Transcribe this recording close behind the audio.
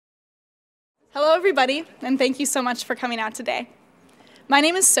Hello, everybody, and thank you so much for coming out today. My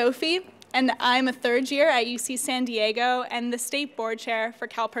name is Sophie, and I'm a third year at UC San Diego and the State Board Chair for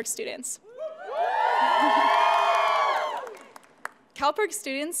CALPIRG Students. CALPIRG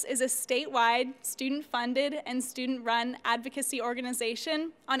Students is a statewide, student-funded, and student-run advocacy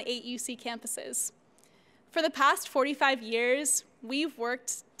organization on 8 UC campuses. For the past 45 years, we've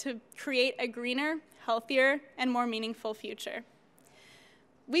worked to create a greener, healthier, and more meaningful future.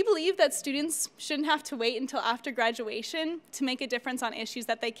 We believe that students shouldn't have to wait until after graduation to make a difference on issues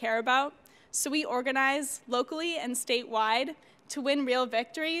that they care about, so we organize locally and statewide to win real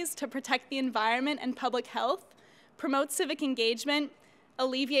victories to protect the environment and public health, promote civic engagement,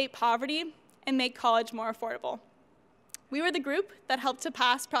 alleviate poverty, and make college more affordable. We were the group that helped to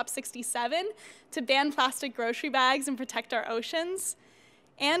pass Prop 67 to ban plastic grocery bags and protect our oceans.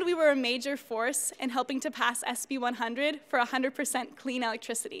 And we were a major force in helping to pass SB 100 for 100% clean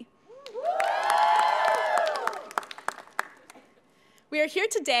electricity. We are here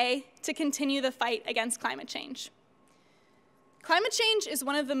today to continue the fight against climate change. Climate change is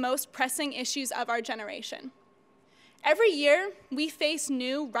one of the most pressing issues of our generation. Every year, we face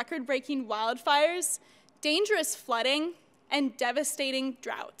new record-breaking wildfires, dangerous flooding, and devastating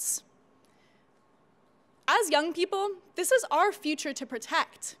droughts. As young people, this is our future to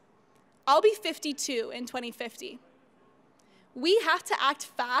protect. I'll be 52 in 2050. We have to act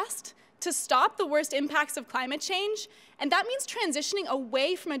fast to stop the worst impacts of climate change, and that means transitioning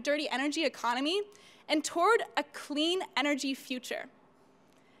away from a dirty energy economy and toward a clean energy future.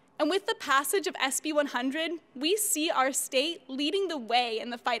 And with the passage of SB 100, we see our state leading the way in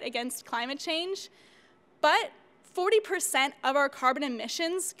the fight against climate change, but 40% of our carbon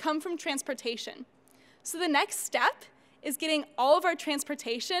emissions come from transportation. So the next step is getting all of our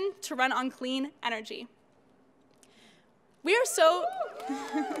transportation to run on clean energy. We are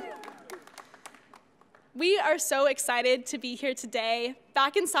so excited to be here today,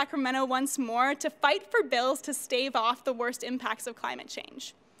 back in Sacramento once more, to fight for bills to stave off the worst impacts of climate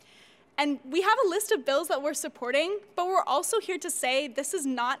change. And we have a list of bills that we're supporting, but we're also here to say this is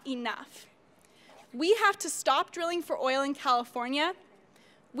not enough. We have to stop drilling for oil in California.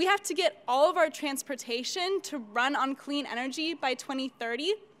 We have to get all of our transportation to run on clean energy by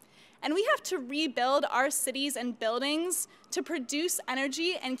 2030, and we have to rebuild our cities and buildings to produce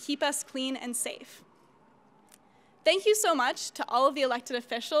energy and keep us clean and safe. Thank you so much to all of the elected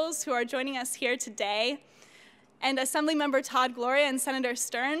officials who are joining us here today, and Assemblymember Todd, Gloria, and Senator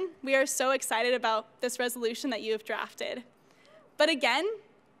Stern. We are so excited about this resolution that you have drafted. But again,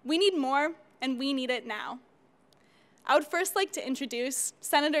 we need more, and we need it now. I would first like to introduce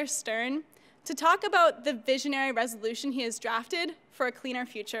Senator Stern to talk about the visionary resolution he has drafted for a cleaner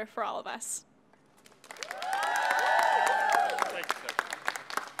future for all of us.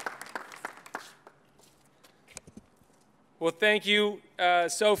 Well, thank you,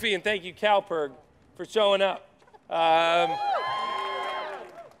 Sophie, and thank you, CALPIRG, for showing up.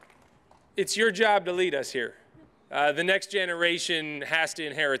 It's your job to lead us here. The next generation has to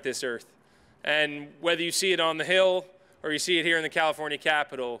inherit this earth. And whether you see it on the Hill or you see it here in the California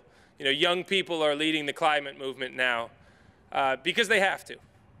Capitol, young people are leading the climate movement now because they have to.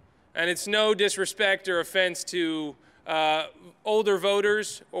 And it's no disrespect or offense to older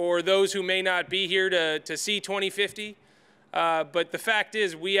voters or those who may not be here to see 2050. But the fact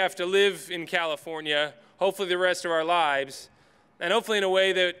is we have to live in California, hopefully the rest of our lives, and hopefully in a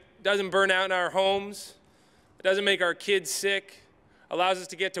way that doesn't burn out in our homes, it doesn't make our kids sick, allows us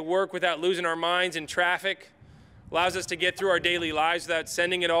to get to work without losing our minds in traffic, allows us to get through our daily lives without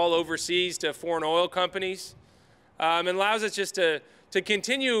sending it all overseas to foreign oil companies, and allows us just to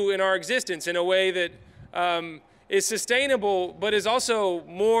continue in our existence in a way that is sustainable but is also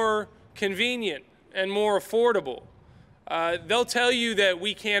more convenient and more affordable. They'll tell you that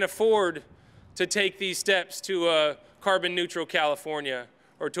we can't afford to take these steps to a carbon neutral California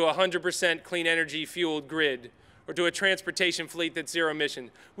or to a 100% clean energy fueled grid, or to a transportation fleet that's zero emission.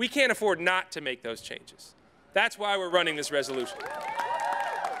 We can't afford not to make those changes. That's why we're running this resolution.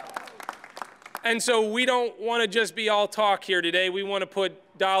 And so we don't want to just be all talk here today. We want to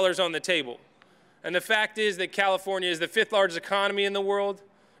put dollars on the table. And the fact is that California is the 5th largest economy in the world,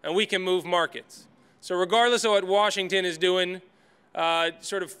 and we can move markets. So regardless of what Washington is doing,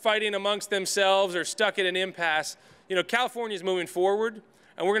 sort of fighting amongst themselves or stuck at an impasse, California is moving forward,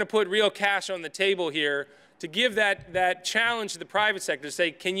 and we're going to put real cash on the table here to give that challenge to the private sector to say,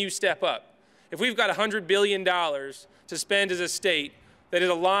 can you step up? If we've got $100 billion to spend as a state that is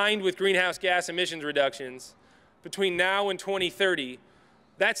aligned with greenhouse gas emissions reductions between now and 2030,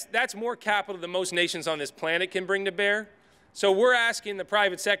 that's more capital than most nations on this planet can bring to bear. So we're asking the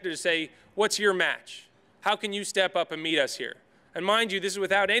private sector to say, what's your match? How can you step up and meet us here? And mind you, this is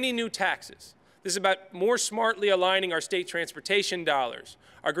without any new taxes. This is about more smartly aligning our state transportation dollars,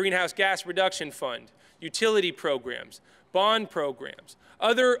 our greenhouse gas reduction fund, utility programs, bond programs,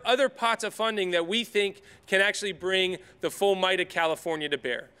 other pots of funding that we think can actually bring the full might of California to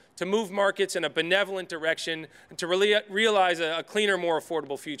bear, to move markets in a benevolent direction, and to really realize a cleaner, more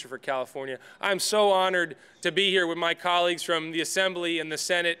affordable future for California. I'm so honored to be here with my colleagues from the Assembly and the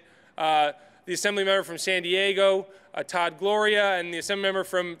Senate, the Assembly member from San Diego, Todd, Gloria, and the Assembly member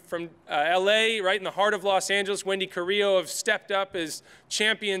from LA, right in the heart of Los Angeles, Wendy, Carrillo, have stepped up as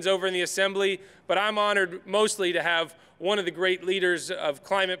champions over in the Assembly. But I'm honored mostly to have one of the great leaders of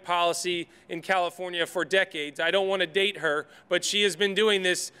climate policy in California for decades. I don't want to date her, but she has been doing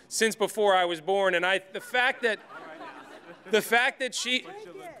this since before I was born. And the fact that she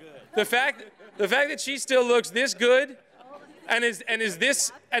still looks this good and is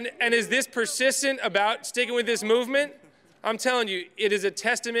this persistent about sticking with this movement, I'm telling you, it is a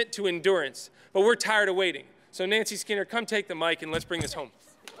testament to endurance. But we're tired of waiting. So Nancy Skinner, come take the mic and let's bring this home.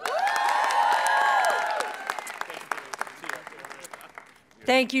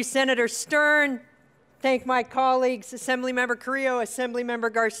 Thank you, Senator Stern. Thank my colleagues, Assemblymember Carrillo,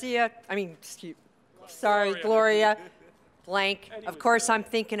 Assemblymember Garcia. Gloria. Blank. Of course, I'm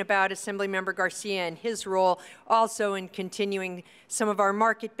thinking about Assemblymember Garcia and his role also in continuing some of our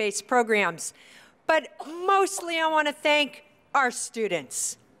market-based programs. But mostly I want to thank our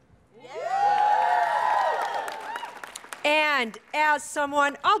students. And as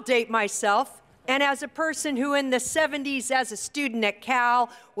someone, I'll date myself, and as a person who in the 70s as a student at Cal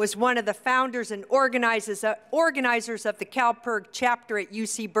was one of the founders and organizers of the CALPIRG chapter at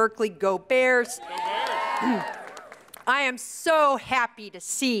UC Berkeley, go Bears. Go Bears. I am so happy to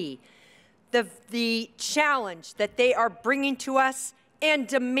see the challenge that they are bringing to us and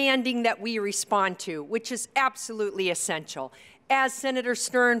demanding that we respond to, which is absolutely essential. As Senator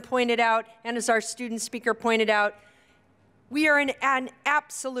Stern pointed out, and as our student speaker pointed out, we are in an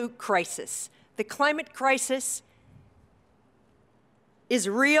absolute crisis. The climate crisis is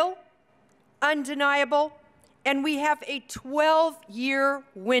real, undeniable, and we have a 12-year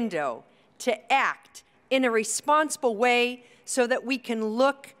window to act in a responsible way so that we can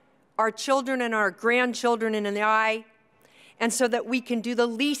look our children and our grandchildren in the eye, and so that we can do the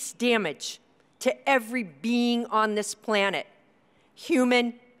least damage to every being on this planet,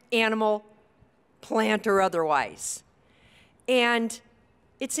 human, animal, plant, or otherwise. And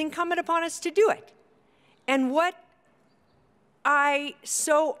it's incumbent upon us to do it. And what I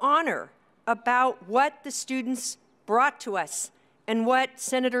so honor about what the students brought to us and what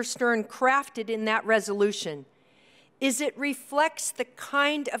Senator Stern crafted in that resolution is it reflects the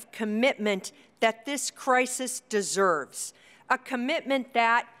kind of commitment that this crisis deserves, a commitment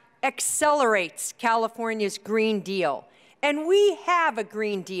that accelerates California's Green Deal. And we have a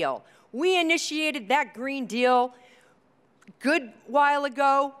Green Deal. We initiated that Green Deal good while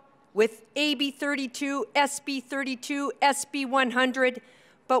ago with AB 32, SB 32, SB 100.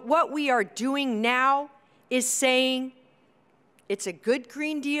 But what we are doing now is saying it's a good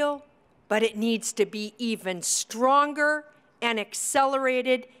Green Deal, but it needs to be even stronger and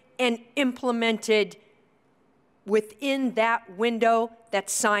accelerated and implemented within that window that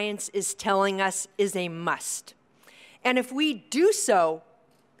science is telling us is a must. And if we do so,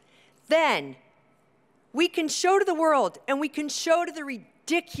 then we can show to the world and we can show to the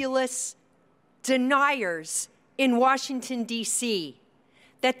ridiculous deniers in Washington, D.C.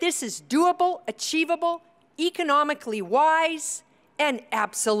 that this is doable, achievable, economically wise, and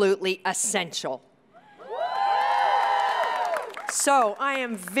absolutely essential. So I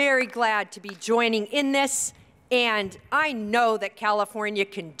am very glad to be joining in this, and I know that California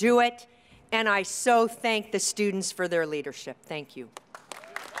can do it, and I so thank the students for their leadership. Thank you.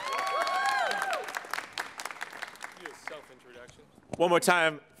 One more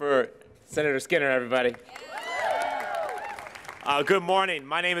time for Senator Skinner, everybody. Good morning.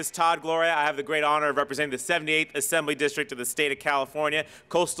 My name is Todd, Gloria. I have the great honor of representing the 78th Assembly District of the state of California,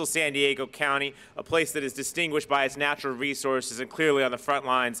 coastal San Diego County, a place that is distinguished by its natural resources and clearly on the front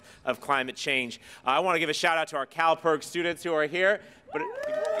lines of climate change. I want to give a shout out to our CALPIRG students who are here. But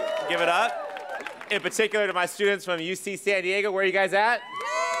give it up. In particular to my students from UC San Diego. Where are you guys at?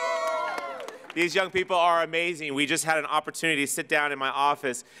 These young people are amazing. We just had an opportunity to sit down in my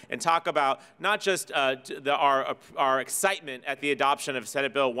office and talk about not just our excitement at the adoption of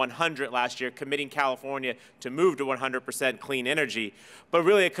Senate Bill 100 last year, committing California to move to 100% clean energy, but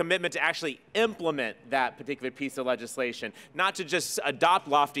really a commitment to actually implement that particular piece of legislation, not to just adopt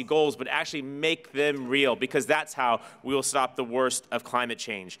lofty goals, but actually make them real, because that's how we will stop the worst of climate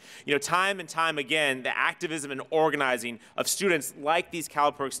change. You know, time and time again, the activism and organizing of students like these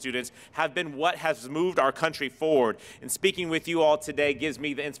CALPIRG students have been what has moved our country forward. And speaking with you all today gives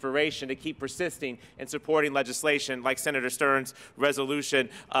me the inspiration to keep persisting and supporting legislation like Senator Stern's resolution,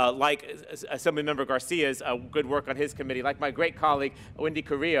 like Assemblymember Garcia's good work on his committee, like my great colleague Wendy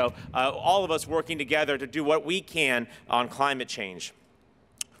Carrillo, all of us working together to do what we can on climate change.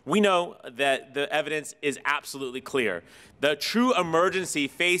 We know that the evidence is absolutely clear. The true emergency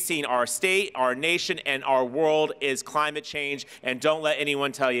facing our state, our nation, and our world is climate change, and don't let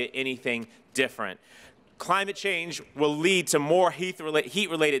anyone tell you anything different. Climate change will lead to more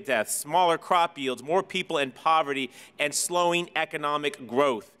heat-related deaths, smaller crop yields, more people in poverty, and slowing economic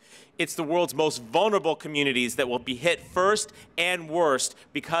growth. It's the world's most vulnerable communities that will be hit first and worst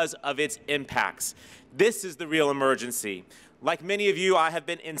because of its impacts. This is the real emergency. Like many of you, I have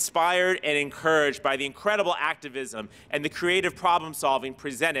been inspired and encouraged by the incredible activism and the creative problem-solving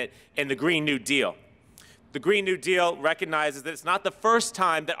presented in the Green New Deal. The Green New Deal recognizes that it's not the first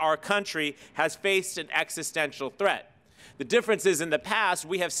time that our country has faced an existential threat. The difference is, in the past,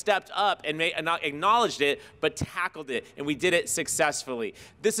 we have stepped up and not acknowledged it, but tackled it, and we did it successfully.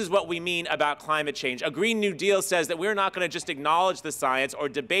 This is what we mean about climate change. A Green New Deal says that we're not going to just acknowledge the science or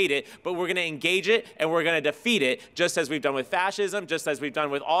debate it, but we're going to engage it and we're going to defeat it, just as we've done with fascism, just as we've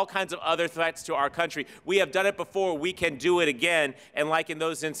done with all kinds of other threats to our country. We have done it before, we can do it again, and like in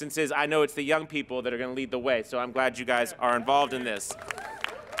those instances, I know it's the young people that are going to lead the way, so I'm glad you guys are involved in this.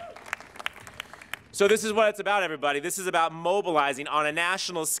 So this is what it's about, everybody. This is about mobilizing on a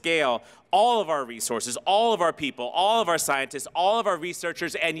national scale all of our resources, all of our people, all of our scientists, all of our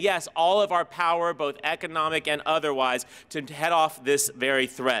researchers, and yes, all of our power, both economic and otherwise, to head off this very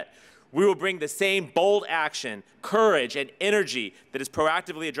threat. We will bring the same bold action, courage, and energy that has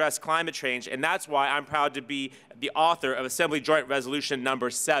proactively addressed climate change, and that's why I'm proud to be the author of Assembly Joint Resolution number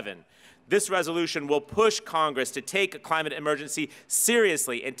 7. This resolution will push Congress to take a climate emergency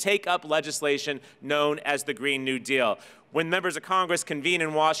seriously and take up legislation known as the Green New Deal. When members of Congress convene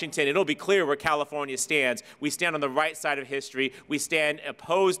in Washington, it'll be clear where California stands. We stand on the right side of history. We stand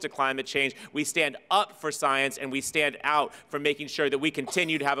opposed to climate change. We stand up for science, and we stand out for making sure that we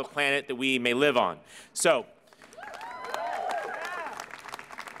continue to have a planet that we may live on. So,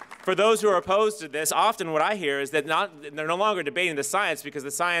 for those who are opposed to this, often what I hear is that they're no longer debating the science because the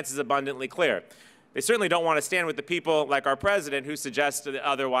science is abundantly clear. They certainly don't want to stand with the people like our president who suggests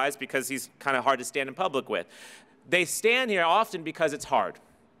otherwise because he's kind of hard to stand in public with. They stand here often because it's hard.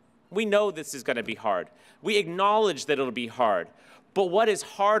 We know this is going to be hard. We acknowledge that it'll be hard. But what is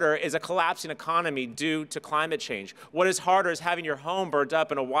harder is a collapsing economy due to climate change. What is harder is having your home burnt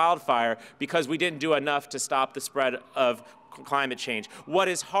up in a wildfire because we didn't do enough to stop the spread of climate change. What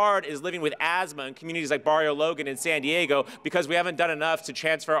is hard is living with asthma in communities like Barrio Logan in San Diego because we haven't done enough to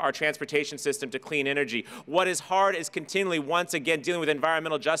transfer our transportation system to clean energy. What is hard is continually, once again, dealing with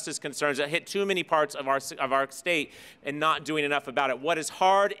environmental justice concerns that hit too many parts of our state and not doing enough about it. What is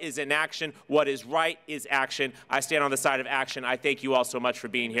hard is inaction. What is right is action. I stand on the side of action. I thank you all so much for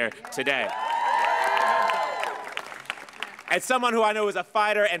being here today. And someone who I know is a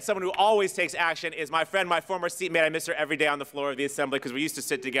fighter and someone who always takes action is my friend, my former seatmate. I miss her every day on the floor of the Assembly because we used to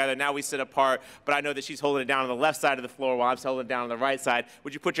sit together. Now we sit apart, but I know that she's holding it down on the left side of the floor while I'm holding it down on the right side.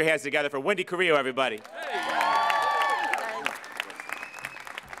 Would you put your hands together for Wendy Carrillo, everybody? Hey.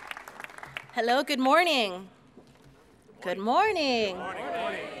 Hello, good morning. Good morning. Good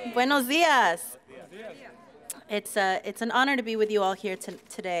morning. Buenos dias. It's an honor to be with you all here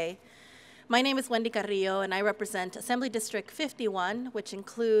today. My name is Wendy Carrillo, and I represent Assembly District 51, which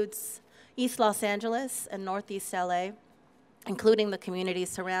includes East Los Angeles and Northeast LA, including the communities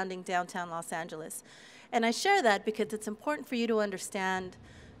surrounding downtown Los Angeles. And I share that because it's important for you to understand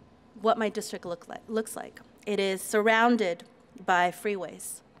what my district looks like. It is surrounded by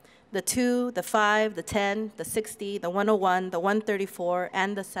freeways. The 2, the 5, the 10, the 60, the 101, the 134,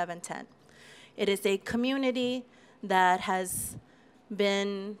 and the 710. It is a community that has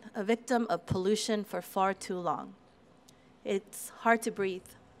been a victim of pollution for far too long. It's hard to breathe.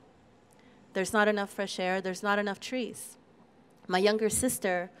 There's not enough fresh air. There's not enough trees. My younger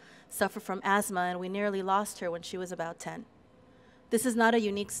sister suffered from asthma, and we nearly lost her when she was about 10. This is not a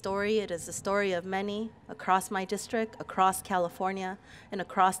unique story. It is the story of many across my district, across California, and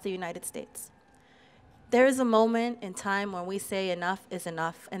across the United States. There is a moment in time when we say enough is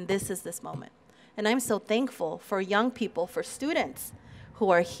enough, and this is this moment. And I'm so thankful for young people, for students who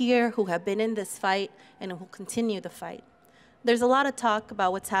are here, who have been in this fight, and who continue the fight. There's a lot of talk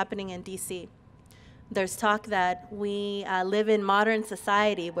about what's happening in DC. There's talk that we live in modern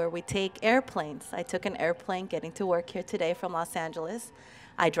society where we take airplanes. I took an airplane getting to work here today from Los Angeles.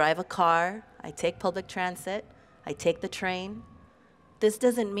 I drive a car, I take public transit, I take the train. This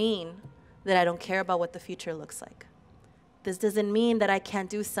doesn't mean that I don't care about what the future looks like. This doesn't mean that I can't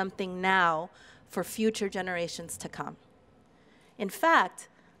do something now for future generations to come. In fact,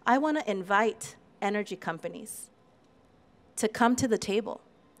 I want to invite energy companies to come to the table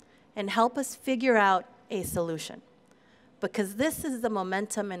and help us figure out a solution, because this is the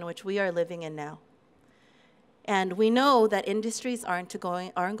momentum in which we are living in now. And we know that industries aren't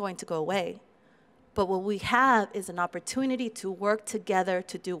going to go away, but what we have is an opportunity to work together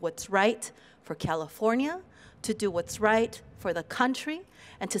to do what's right for California, to do what's right for the country,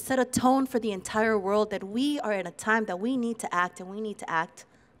 and to set a tone for the entire world that we are in a time that we need to act, and we need to act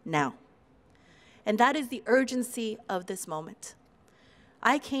now. And that is the urgency of this moment.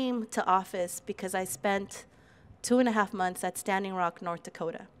 I came to office because I spent 2.5 months at Standing Rock, North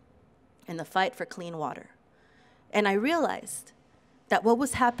Dakota, in the fight for clean water. And I realized that what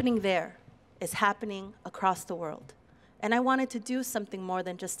was happening there is happening across the world. And I wanted to do something more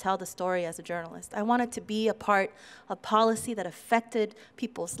than just tell the story as a journalist. I wanted to be a part of policy that affected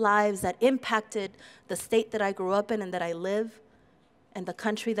people's lives, that impacted the state that I grew up in and that I live, and the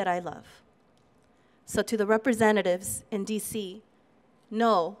country that I love. So to the representatives in DC,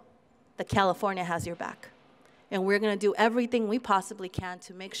 know that California has your back. And we're going to do everything we possibly can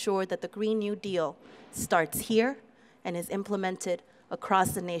to make sure that the Green New Deal starts here and is implemented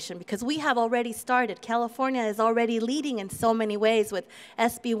across the nation, because we have already started. California is already leading in so many ways with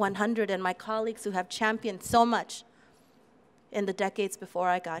SB 100 and my colleagues who have championed so much in the decades before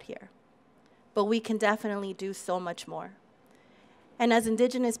I got here. But we can definitely do so much more. And as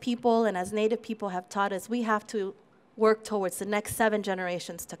Indigenous people and as Native people have taught us, we have to work towards the next 7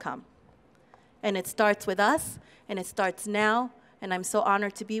 generations to come. And it starts with us, and it starts now, and I'm so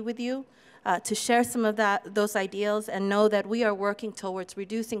honored to be with you, to share some of those ideals and know that we are working towards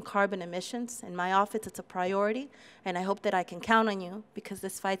reducing carbon emissions. In my office, it's a priority, and I hope that I can count on you, because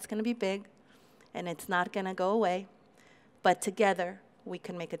this fight's going to be big, and it's not going to go away, but together we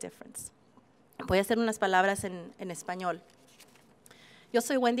can make a difference. Voy a hacer unas palabras en español. Yo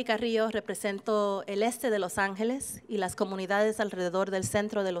soy Wendy Carrillo, represento el este de Los Ángeles y las comunidades alrededor del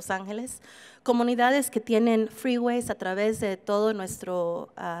centro de Los Ángeles, comunidades que tienen freeways a través de todo nuestro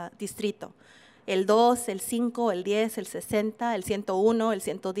distrito. El 2, el 5, el 10, el 60, el 101, el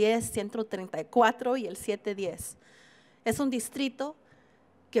 110, 134 y el 710. Es un distrito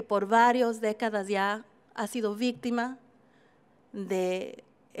que por varias décadas ya ha sido víctima del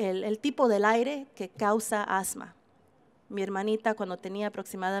tipo del aire que causa asma. Mi hermanita, cuando tenía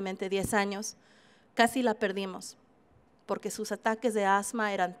aproximadamente 10 años, casi la perdimos, porque sus ataques de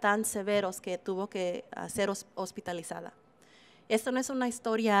asma eran tan severos que tuvo que ser hospitalizada. Esta no es una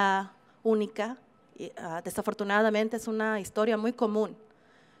historia única, desafortunadamente es una historia muy común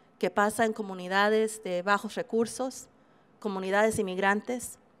que pasa en comunidades de bajos recursos, comunidades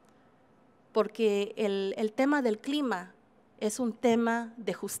inmigrantes, porque el tema del clima es un tema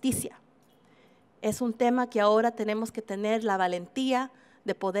de justicia. Es un tema que ahora tenemos que tener la valentía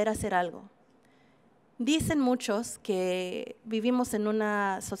de poder hacer algo. Dicen muchos que vivimos en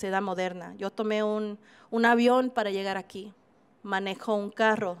una sociedad moderna. Yo tomé un avión para llegar aquí, manejo un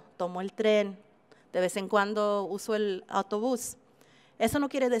carro, tomo el tren, de vez en cuando uso el autobús. Eso no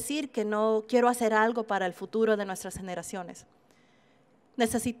quiere decir que no quiero hacer algo para el futuro de nuestras generaciones.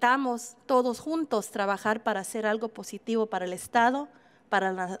 Necesitamos todos juntos trabajar para hacer algo positivo para el Estado,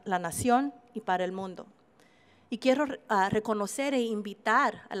 para la nación y para el mundo. Y quiero reconocer e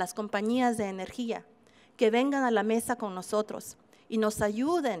invitar a las compañías de energía que vengan a la mesa con nosotros y nos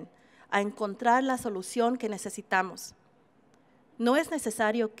ayuden a encontrar la solución que necesitamos. No es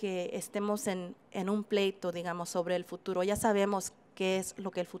necesario que estemos en un pleito, digamos, sobre el futuro. Ya sabemos qué es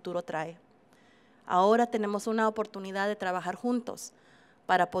lo que el futuro trae. Ahora tenemos una oportunidad de trabajar juntos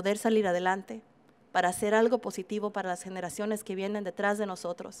para poder salir adelante, para hacer algo positivo para las generaciones que vienen detrás de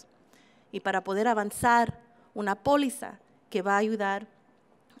nosotros y para poder avanzar una póliza que va a ayudar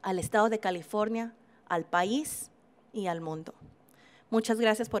al Estado de California, al país y al mundo. Muchas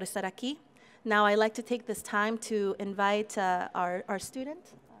gracias por estar aquí. Now I'd like to take this time to invite our student,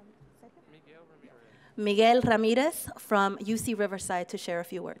 Miguel Ramirez from UC Riverside, to share a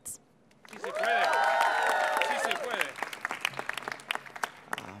few words.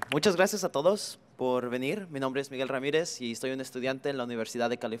 Muchas gracias a todos por venir. Mi nombre es Miguel Ramírez y soy un estudiante en la Universidad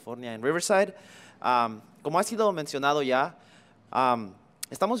de California en Riverside. Como ha sido mencionado ya,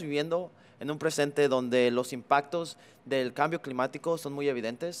 estamos viviendo en un presente donde los impactos del cambio climático son muy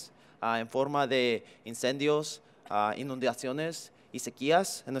evidentes en forma de incendios, inundaciones y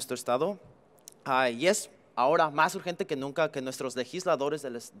sequías en nuestro estado. Y es ahora más urgente que nunca que nuestros legisladores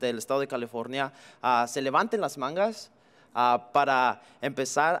del estado de California se levanten las mangas para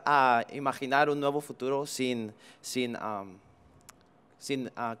empezar a imaginar un nuevo futuro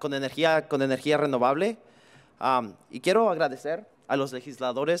con energía renovable. Y quiero agradecer a los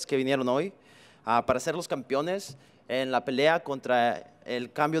legisladores que vinieron hoy para ser los campeones en la pelea contra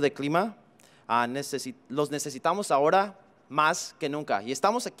el cambio de clima. Los necesitamos ahora más que nunca. Y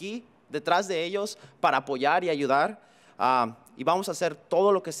estamos aquí detrás de ellos para apoyar y ayudar. Y vamos a hacer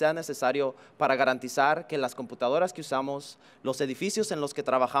todo lo que sea necesario para garantizar que las computadoras que usamos, los edificios en los que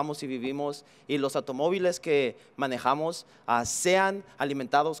trabajamos y vivimos y los automóviles que manejamos sean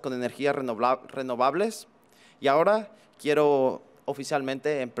alimentados con energías renovables. Y ahora quiero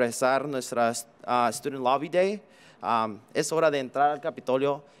oficialmente empezar nuestra Student Lobby Day. Es hora de entrar al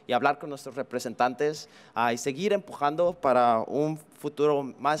Capitolio y hablar con nuestros representantes y seguir empujando para un futuro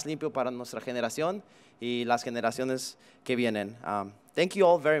más limpio para nuestra generación y las generaciones que vienen. Thank you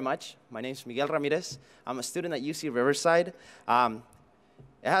all very much. My name is Miguel Ramirez. I'm a student at UC Riverside.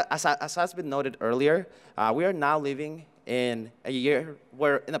 As has been noted earlier, we are now living in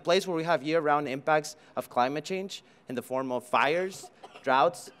a place where we have year-round impacts of climate change in the form of fires,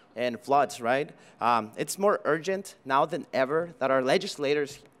 droughts, and floods, right? It's more urgent now than ever that our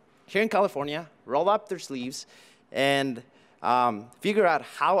legislators here in California roll up their sleeves and figure out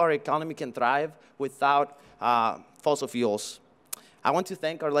how our economy can thrive without fossil fuels. I want to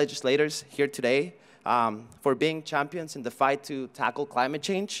thank our legislators here today for being champions in the fight to tackle climate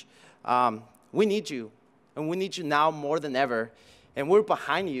change. We need you, and we need you now more than ever. And we're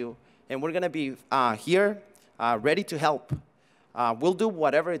behind you, and we're going to be here ready to help. We'll do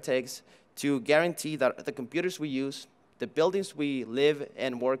whatever it takes to guarantee that the computers we use, the buildings we live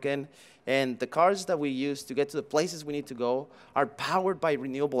and work in, and the cars that we use to get to the places we need to go are powered by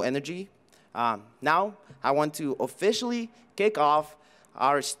renewable energy. Now, I want to officially kick off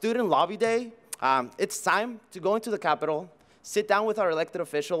our Student Lobby Day. It's time to go into the Capitol, sit down with our elected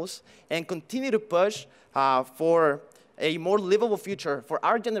officials, and continue to push for a more livable future for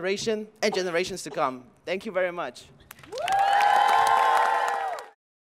our generation and generations to come. Thank you very much.